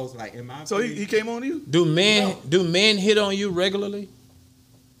was like, in my So he came on you? Do men hit on you regularly?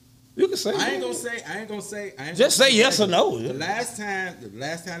 You can say. I ain't gonna say. Just say yes or no. The last time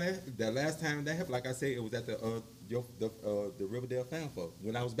that happened, like I said, it was at the Riverdale Fan Folk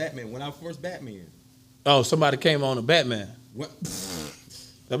when I was Batman. When I was first Batman. Oh, somebody came on a Batman. What?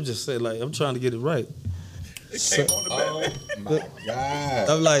 I'm just saying, like, I'm trying to get it right. It came on the Batman. Oh my God!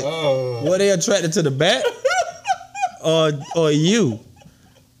 I'm like, were they attracted to the bat or you?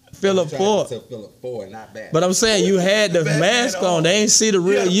 Philip Ford. To Philip Ford, not Batman. But I'm saying you had the mask on. They ain't see the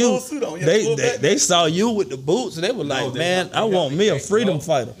real you. They saw you with the boots, and they were like, "Man, I want me a freedom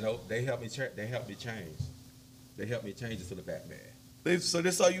fighter." No, they helped me. They helped me change. They helped me change it to the Batman. So they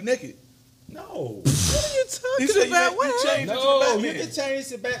saw you naked. No. What are you talking about? You changed it to the No, Batman. you can change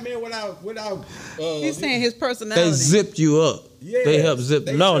to Batman without. He's saying his personality. They zipped you up. Yeah, They helped zip.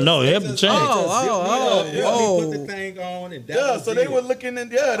 They helped change. They put the thing on and so they were looking and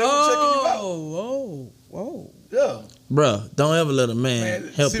they were checking you out. Whoa. Yeah. Bruh, don't ever let a man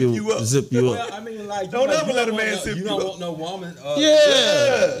help zip you you up. zip you up. Well, I mean, like, Don't ever let a man zip you You don't up. want no woman.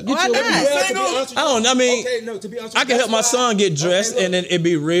 Yeah. Why not? To be honest, I can help my son get dressed and then it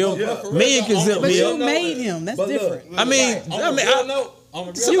be real. Me, you can zip But me you up. made him. That's different. I mean, You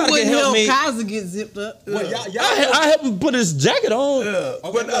somebody wouldn't can help help me. Kaiser get zipped up. I helped him put his jacket on.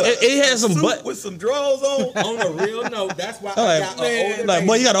 It had some butt. With some drawers on. On a real note, that's why I got an older Like,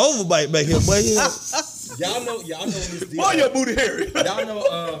 boy, you got an overbite back here, boy. Y'all know this deal. Boy, your booty hairy. Y'all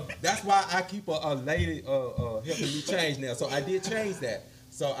know that's why I keep a lady helping me change now. So I did change that.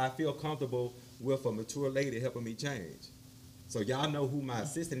 So I feel comfortable with a mature lady helping me change. So y'all know who my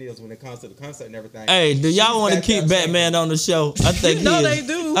assistant is when it comes to the concert and everything. Hey, do y'all want to keep Batman on the show? I think they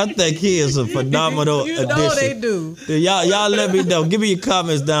do. I think he is a phenomenal addition. You know they do. Y'all let me know. Give me your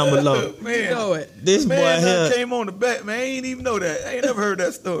comments down below. Man, You know it. This boy man here. came on the Batman. I ain't even know that. I ain't never heard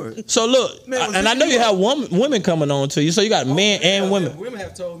that story. So look, Man, and I know you have women coming on to you. So you got men and women. Women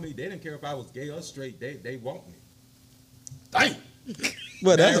have told me they didn't care if I was gay or straight. They want me. Dang.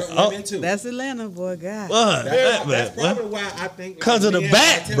 Well, Women too. That's Atlanta, boy, God. That's probably why I think. Because of the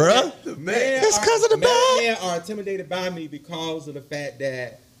bat, bruh. It's because of the bat. Men are intimidated by me because of the fact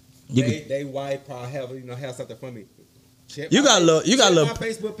that they white probably have something for me. You got a little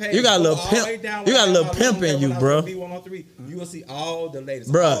Facebook page. You got a little pimp. You got a little pimp in you, bro. You will see all the ladies,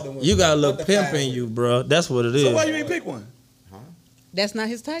 Bro, you got a little pimp in you, bro. That's what it is. So why you ain't pick one? That's not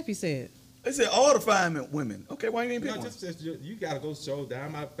his type, he said. They said all the fine women. Okay, why you ain't pick one? You gotta go show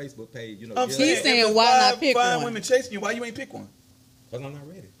down my Facebook page. He's saying why not pick fine one? women chasing you. Why you ain't pick one? Because I'm not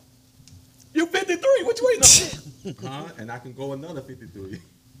ready. You 53. What you waiting on? And I can go another 53.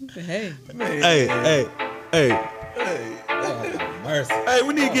 Hey. Hey. Mercy. Hey,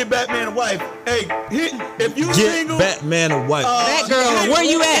 we need to get Batman a wife. Hey, if you Get single, Batman a wife. That girl, where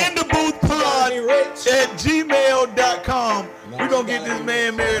you at? In the booth pod at gmail.com. We're gonna get this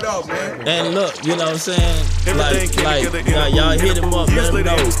man married off, man. And look, you know what I'm saying? Everything came together in a y'all hit him up, let him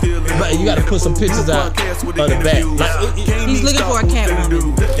know. But you gotta put some pictures out of the back. Like, He's looking for a cat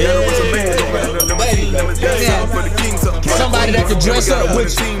woman. somebody that can dress up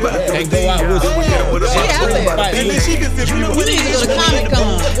with you and go out with you. And then she can zip you up. You need to go to Comic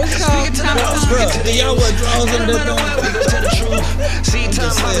Con. What's it called? Comic Con. Bro, do y'all wear drawers in there?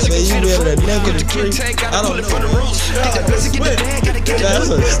 You be able to nigga the tree. I don't know. That's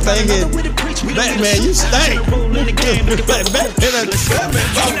a stinking Batman. You stink. Batman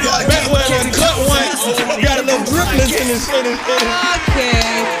cut one. Got a little driplets in his shit.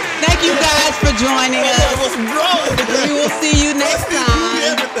 Okay. Thank you guys for joining us. We will see you next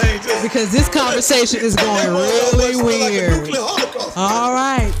time because this conversation is going really weird. All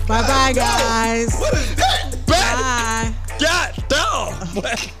right. Bye-bye, guys. What is that? Bye. God damn.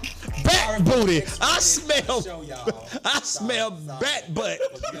 Bat booty. I smell bat butt.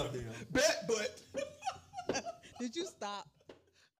 Bat butt. Did you stop?